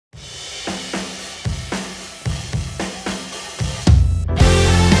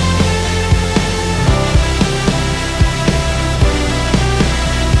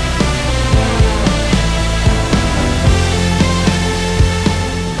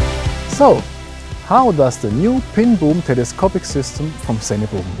So, how does the new pin boom telescopic system from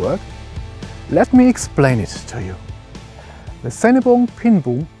SENNEBOGEN work? Let me explain it to you. The SENNEBOGEN pin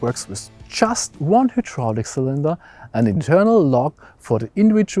boom works with just one hydraulic cylinder and internal lock for the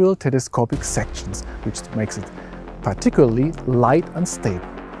individual telescopic sections, which makes it particularly light and stable.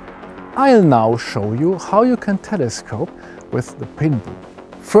 I'll now show you how you can telescope with the pin boom.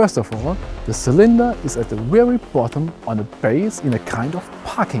 First of all, the cylinder is at the very bottom on a base in a kind of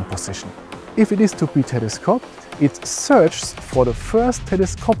parking position. If it is to be telescoped, it searches for the first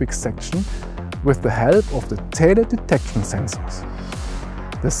telescopic section with the help of the tailored detection sensors.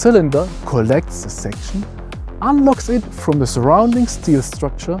 The cylinder collects the section, unlocks it from the surrounding steel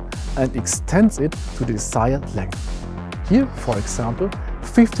structure and extends it to the desired length. Here, for example,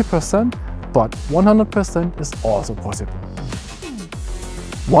 50%, but 100% is also possible.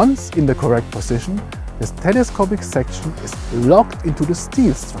 Once in the correct position, this telescopic section is locked into the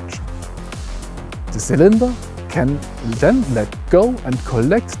steel structure. The cylinder can then let go and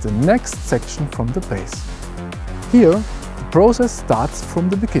collect the next section from the base. Here, the process starts from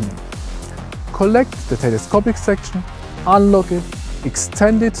the beginning. Collect the telescopic section, unlock it,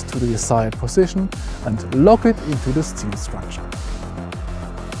 extend it to the desired position and lock it into the steel structure.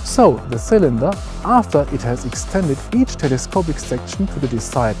 So, the cylinder, after it has extended each telescopic section to the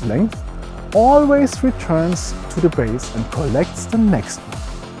desired length, always returns to the base and collects the next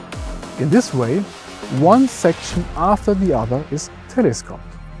one. In this way, one section after the other is telescoped.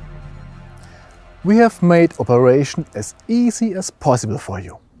 We have made operation as easy as possible for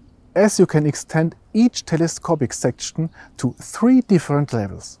you, as you can extend each telescopic section to 3 different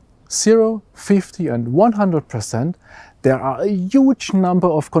levels. 0, 50 and 100%, there are a huge number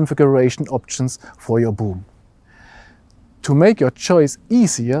of configuration options for your boom. To make your choice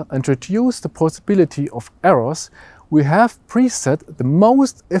easier and reduce the possibility of errors, we have preset the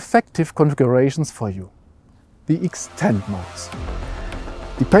most effective configurations for you, the extend modes.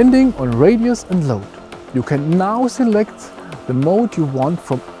 Depending on radius and load, you can now select the mode you want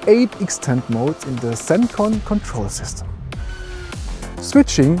from 8 extend modes in the SENCON control system.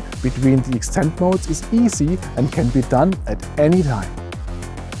 Switching between the extend modes is easy and can be done at any time.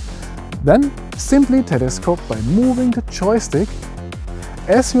 Then simply telescope by moving the joystick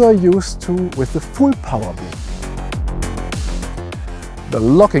as you are used to with the full power beam. The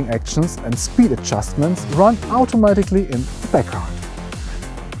locking actions and speed adjustments run automatically in the background.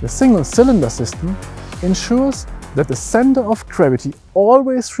 The single cylinder system ensures that the center of gravity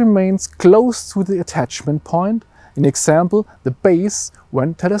always remains close to the attachment point, in example the base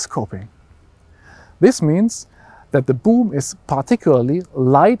when telescoping. This means that the boom is particularly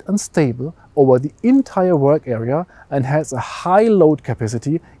light and stable over the entire work area and has a high load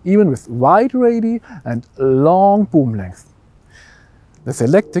capacity even with wide radii and long boom length. The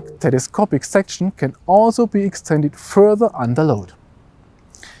selected telescopic section can also be extended further under load.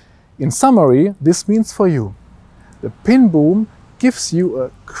 In summary, this means for you, the pin boom gives you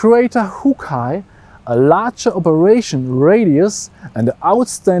a greater hook height, a larger operation radius and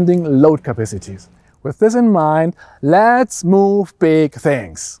outstanding load capacities. With this in mind, let's move big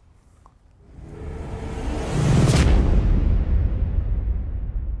things!